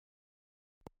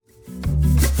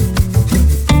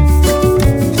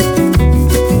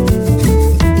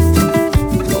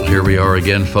are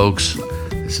again, folks.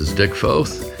 This is Dick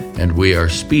Foth, and we are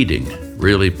speeding,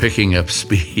 really picking up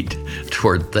speed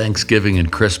toward Thanksgiving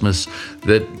and Christmas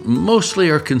that mostly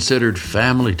are considered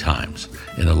family times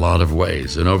in a lot of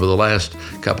ways. And over the last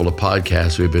couple of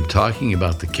podcasts, we've been talking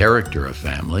about the character of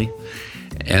family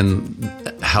and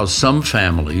how some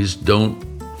families don't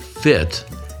fit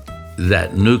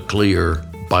that nuclear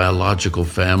biological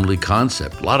family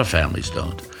concept. A lot of families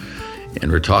don't.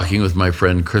 And we're talking with my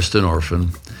friend Kristen Orphan,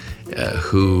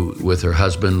 who with her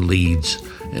husband leads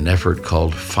an effort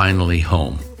called Finally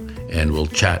Home. And we'll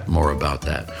chat more about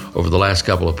that. Over the last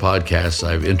couple of podcasts,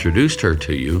 I've introduced her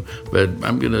to you, but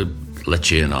I'm going to let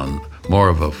you in on more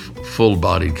of a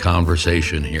full-bodied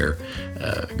conversation here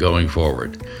going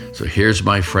forward. So here's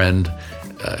my friend,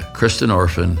 Kristen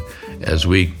Orphan, as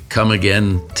we come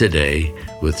again today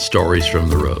with stories from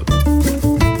the road.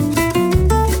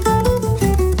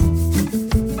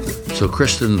 So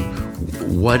Kristen,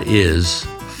 what is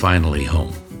Finally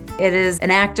Home? It is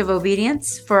an act of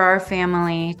obedience for our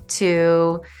family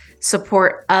to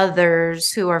support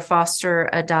others who are foster,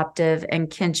 adoptive, and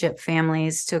kinship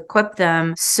families, to equip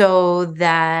them so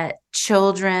that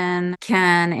children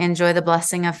can enjoy the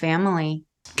blessing of family.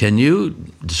 Can you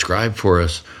describe for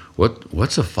us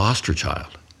what's a foster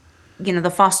child? You know,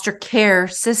 the foster care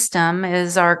system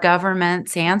is our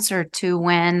government's answer to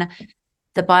when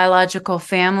the biological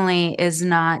family is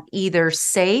not either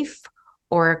safe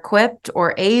or equipped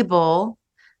or able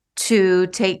to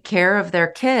take care of their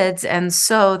kids. And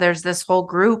so there's this whole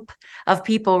group of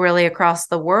people really across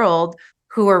the world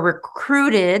who are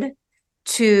recruited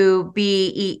to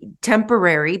be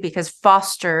temporary, because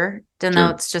foster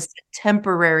denotes just a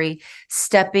temporary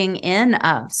stepping in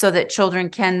of, so that children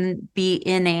can be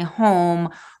in a home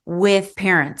with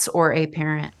parents or a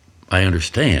parent. I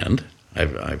understand.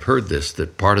 I've heard this,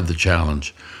 that part of the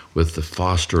challenge with the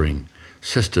fostering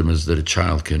system is that a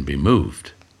child can be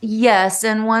moved. Yes,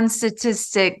 and one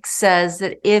statistic says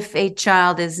that if a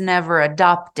child is never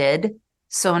adopted,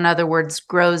 so in other words,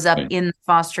 grows up in the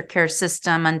foster care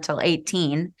system until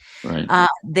 18,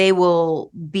 they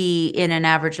will be in an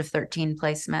average of 13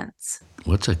 placements.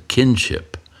 What's a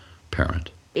kinship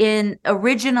parent?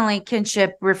 Originally,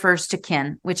 kinship refers to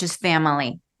kin, which is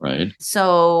family. Right.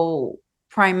 So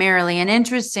primarily, and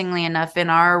interestingly enough, in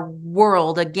our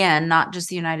world, again, not just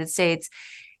the United States,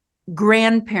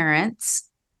 grandparents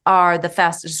are the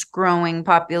fastest growing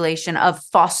population of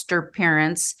foster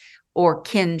parents or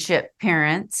kinship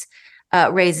parents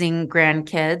raising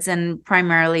grandkids, and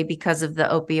primarily because of the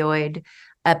opioid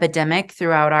epidemic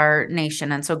throughout our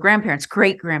nation. And so grandparents,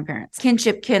 great-grandparents.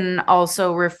 Kinship can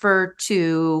also refer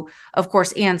to, of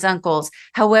course, aunts, uncles.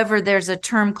 However, there's a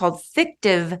term called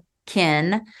fictive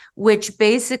kin, which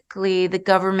basically the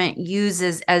government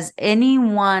uses as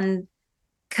anyone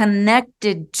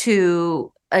connected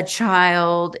to a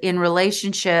child in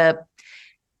relationship,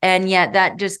 and yet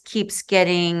that just keeps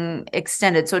getting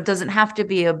extended. So it doesn't have to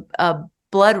be a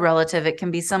blood relative. It can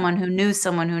be someone who knew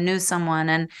someone who knew someone.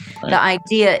 And the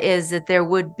idea is that there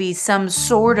would be some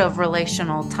sort of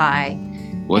relational tie.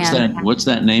 What's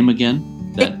that name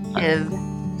again? Fictive.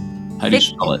 How do you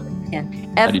spell it?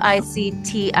 Fictive.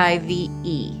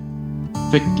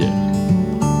 Fictive.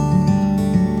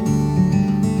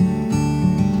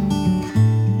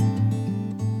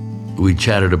 We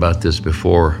chatted about this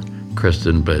before,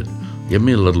 Kristen, but give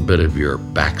me a little bit of your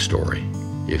backstory,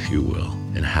 if you will,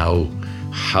 and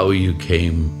how you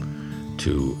came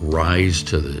to rise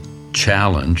to the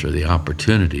challenge or the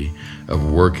opportunity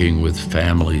of working with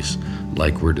families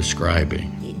like we're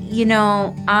describing. You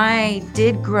know, I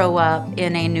did grow up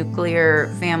in a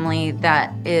nuclear family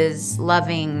that is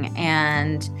loving,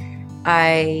 and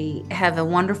I have a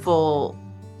wonderful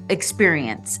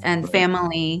experience, and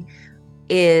family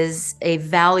is a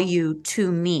value to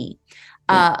me.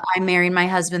 I married my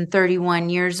husband 31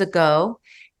 years ago,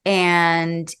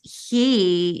 and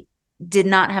he did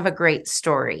not have a great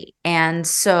story. And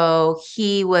so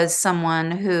he was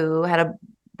someone who had a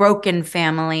broken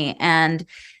family, and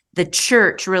the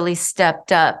church really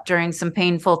stepped up during some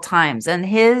painful times. And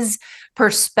his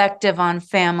perspective on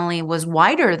family was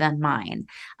wider than mine.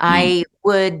 I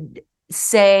would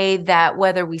say that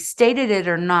whether we stated it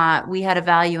or not, we had a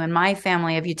value in my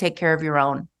family of you take care of your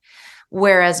own.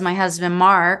 Whereas my husband,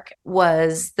 Mark,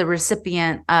 was the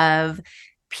recipient of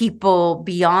people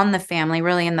beyond the family,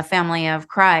 really in the family of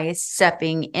Christ,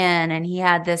 stepping in. And he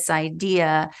had this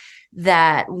idea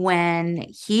that when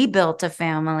he built a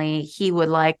family, he would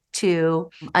like to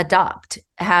adopt,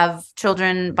 have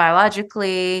children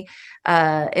biologically,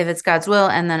 if it's God's will,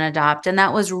 and then adopt. And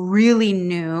that was really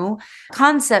new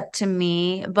concept to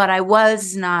me, but I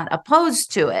was not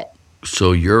opposed to it.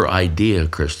 So your idea,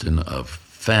 Kristen, of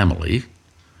family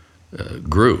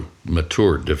grew,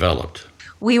 matured, developed.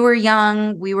 We were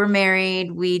young, we were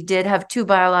married, we did have 2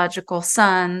 biological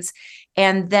sons,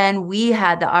 and then we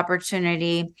had the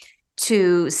opportunity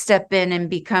to step in and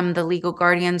become the legal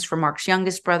guardians for Mark's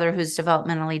youngest brother, who's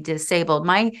developmentally disabled.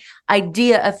 My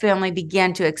idea of family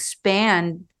began to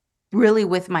expand really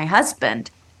with my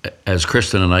husband. As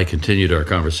Kristen and I continued our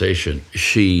conversation,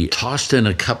 she tossed in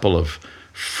a couple of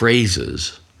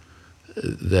phrases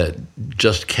that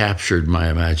just captured my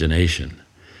imagination.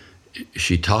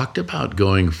 She talked about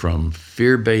going from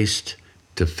fear-based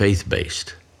to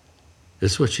faith-based.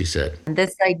 This is what she said.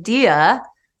 This idea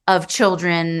of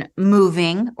children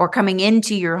moving or coming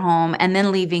into your home and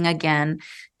then leaving again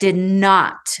did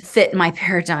not fit my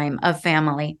paradigm of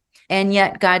family. And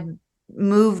yet God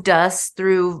moved us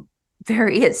through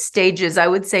various stages. I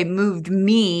would say moved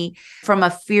me from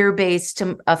a fear-based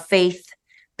to a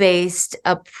faith-based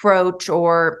approach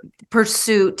or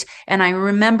pursuit. And I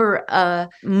remember a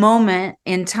moment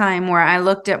in time where I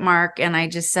looked at Mark and I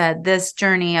just said, this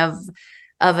journey of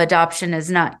adoption is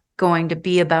not going to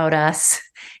be about us.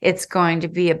 It's going to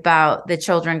be about the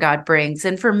children God brings.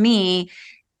 And for me,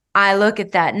 I look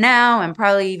at that now, and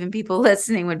probably even people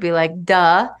listening would be like,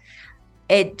 duh.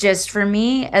 It just, for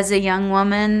me, as a young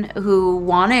woman who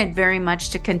wanted very much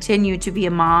to continue to be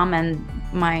a mom, and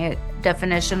my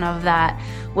definition of that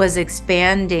was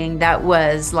expanding, that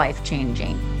was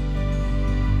life-changing.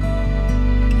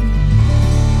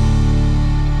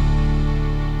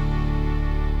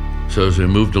 So as we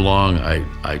moved along,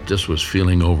 I just was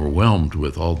feeling overwhelmed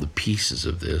with all the pieces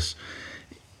of this.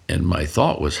 And my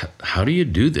thought was, how do you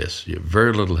do this? You have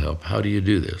very little help. How do you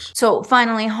do this? So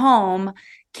finally, home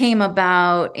came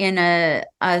about in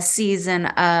a season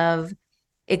of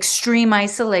extreme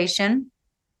isolation,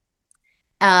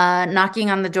 knocking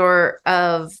on the door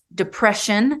of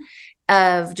depression,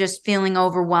 of just feeling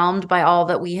overwhelmed by all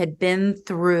that we had been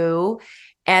through,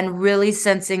 and really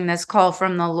sensing this call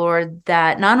from the Lord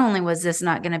that not only was this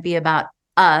not going to be about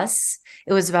us,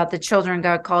 it was about the children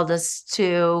God called us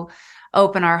to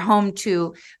open our home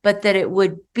to, but that it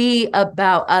would be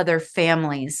about other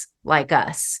families like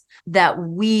us, that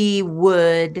we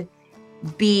would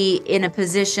be in a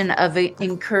position of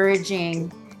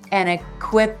encouraging and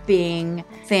equipping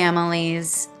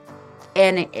families,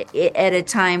 and at a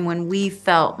time when we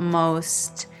felt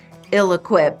most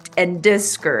ill-equipped and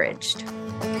discouraged.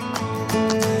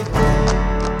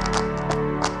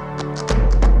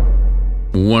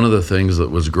 One of the things that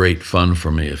was great fun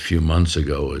for me a few months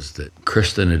ago is that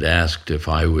Kristen had asked if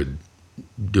I would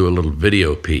do a little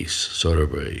video piece, sort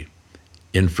of a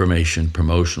information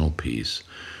promotional piece,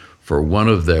 for one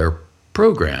of their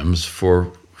programs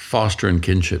for foster and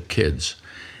kinship kids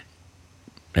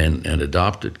and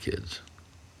adopted kids.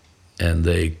 And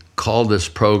they call this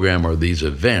program, or these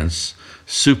events,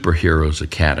 Superheroes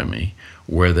Academy,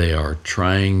 where they are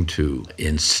trying to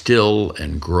instill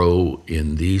and grow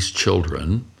in these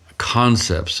children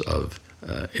concepts of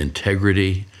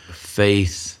integrity,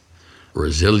 faith,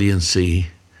 resiliency,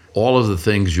 all of the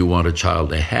things you want a child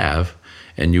to have.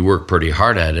 And you work pretty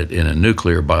hard at it in a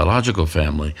nuclear biological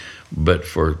family. But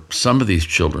for some of these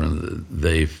children,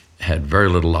 they've had very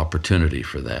little opportunity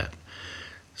for that.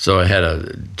 So I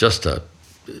had just a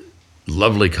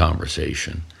lovely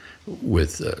conversation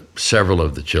with several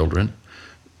of the children.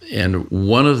 And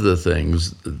one of the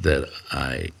things that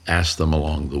I asked them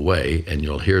along the way, and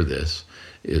you'll hear this,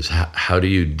 is how do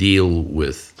you deal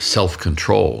with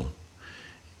self-control?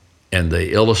 And they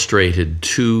illustrated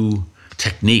 2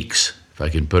 techniques, if I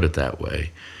can put it that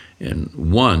way. And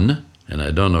one, and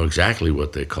I don't know exactly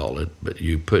what they call it, but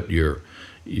you put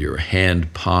your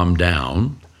hand palm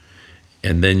down,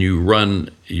 and then you run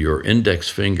your index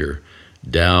finger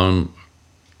down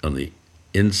on the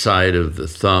inside of the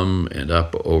thumb and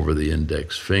up over the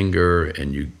index finger,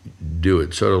 and you do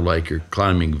it sort of like you're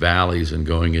climbing valleys and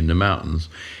going into mountains.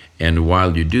 And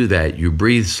while you do that, you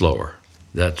breathe slower.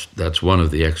 That's one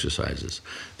of the exercises.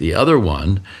 The other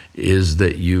one is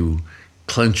that you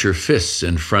clench your fists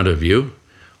in front of you,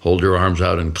 hold your arms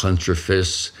out and clench your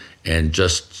fists, and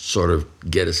just sort of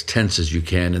get as tense as you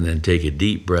can, and then take a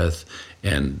deep breath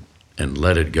and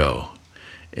let it go.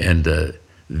 And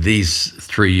these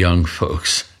 3 young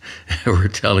folks were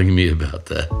telling me about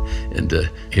that, and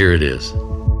here it is.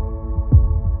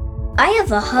 I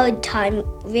have a hard time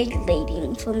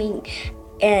regulating for me,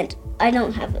 and I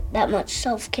don't have that much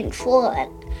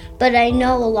self-control, but I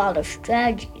know a lot of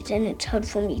strategies, and it's hard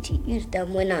for me to use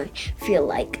them when I feel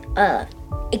like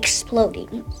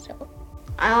exploding. So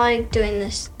I like doing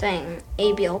this thing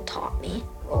Abiel taught me,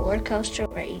 roller coaster,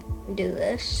 where you do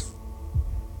this.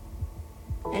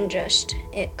 and just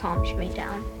it calms me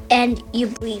down. And you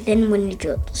breathe in when you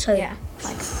do it. So Yeah.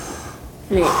 like,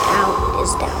 and then out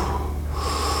is down.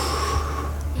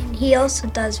 And he also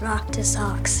does rock to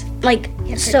socks. Like,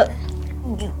 so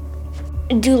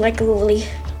you do like a really,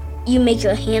 you make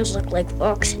your hands look like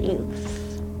rocks and you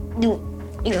do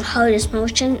your hardest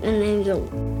motion and then you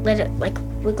let it like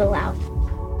wiggle out.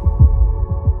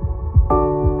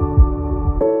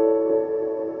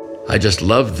 I just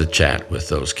loved the chat with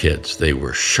those kids. They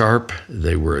were sharp,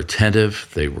 they were attentive,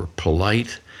 they were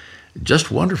polite,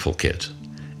 just wonderful kids.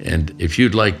 And if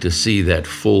you'd like to see that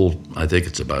full, I think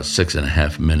it's about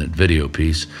 6.5 minute video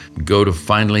piece, go to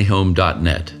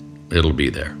finallyhome.net. It'll be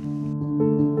there.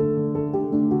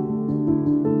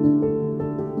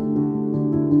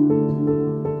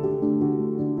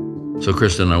 So,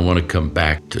 Kristen, I want to come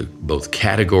back to both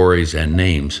categories and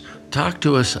names. Talk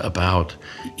to us about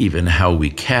even how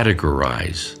we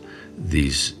categorize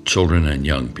these children and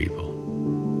young people.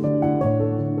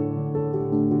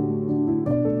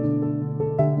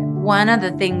 One of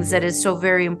the things that is so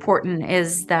very important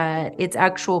is that it's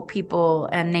actual people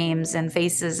and names and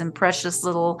faces and precious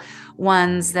little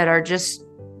ones that are just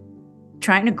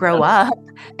trying to grow up.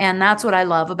 And that's what I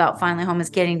love about Finally Home,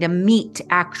 is getting to meet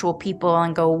actual people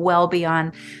and go well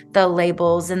beyond the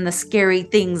labels and the scary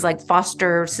things like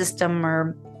foster system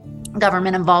or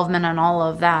government involvement and all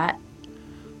of that.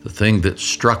 The thing that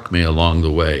struck me along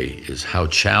the way is how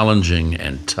challenging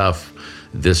and tough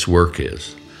this work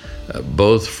is,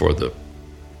 both for the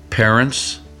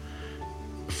parents,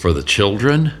 for the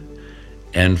children,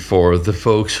 and for the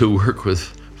folks who work with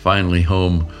Finally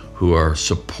Home, who are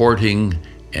supporting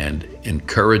and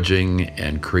encouraging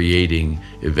and creating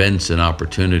events and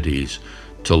opportunities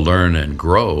to learn and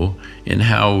grow in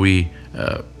how we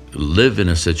live in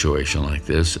a situation like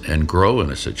this and grow in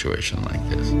a situation like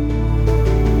this.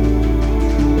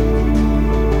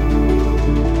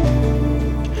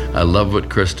 I love what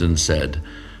Kristen said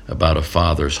about a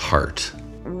father's heart.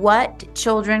 What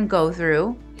children go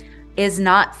through is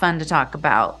not fun to talk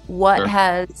about. What Sure.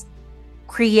 has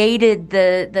created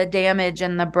the damage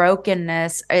and the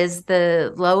brokenness is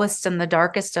the lowest and the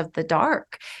darkest of the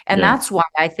dark. And Yeah. that's why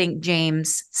I think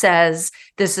James says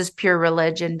this is pure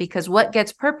religion, because what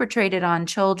gets perpetrated on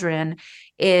children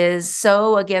is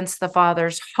so against the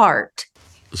Father's heart.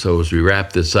 So as we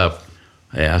wrap this up,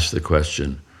 I ask the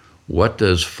question, what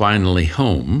does Finally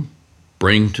Home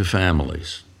bring to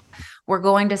families? We're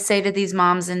going to say to these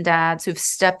moms and dads who've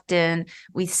stepped in,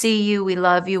 we see you, we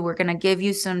love you, we're going to give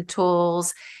you some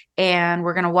tools, and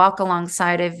we're going to walk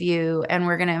alongside of you, and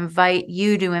we're going to invite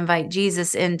you to invite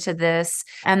Jesus into this.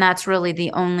 And that's really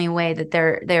the only way that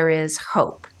there is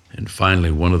hope. And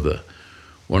finally, one of the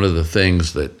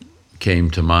things that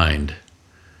came to mind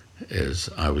as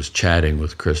I was chatting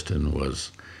with Kristen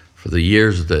was, for the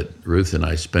years that Ruth and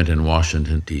I spent in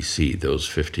Washington, D.C., those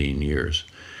 15 years,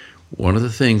 one of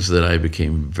the things that I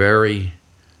became very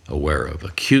aware of,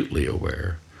 acutely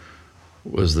aware,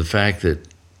 was the fact that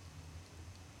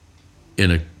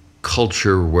in a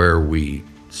culture where we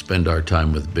spend our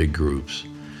time with big groups,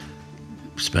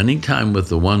 spending time with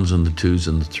the ones and the twos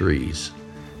and the threes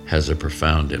has a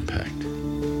profound impact.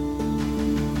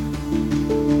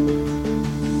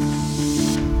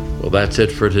 Well, that's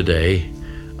it for today.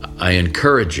 I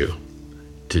encourage you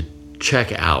to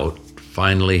check out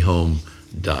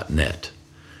finallyhome.net.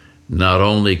 Not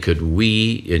only could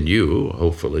we and you,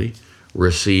 hopefully,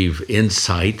 receive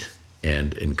insight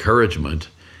and encouragement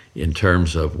in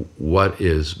terms of what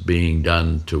is being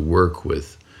done to work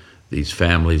with these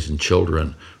families and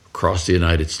children across the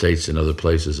United States and other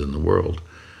places in the world,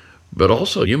 but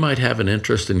also you might have an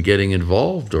interest in getting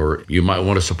involved, or you might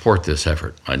want to support this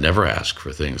effort. I never ask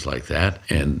for things like that.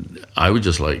 And I would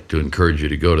just like to encourage you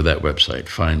to go to that website,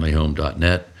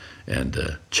 finallyhome.net,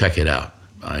 and check it out.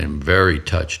 I am very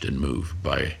touched and moved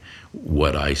by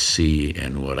what I see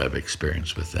and what I've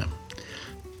experienced with them.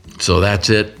 So that's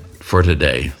it for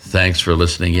today. Thanks for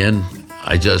listening in.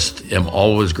 I just am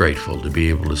always grateful to be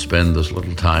able to spend this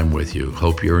little time with you.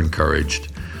 Hope you're encouraged.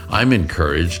 I'm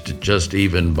encouraged just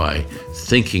even by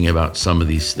thinking about some of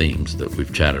these themes that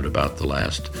we've chatted about the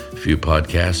last few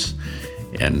podcasts.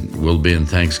 And we'll be in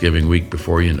Thanksgiving week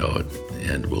before you know it.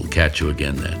 And we'll catch you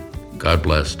again then. God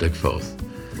bless. Dick Foth,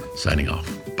 signing off.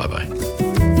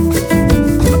 Bye-bye.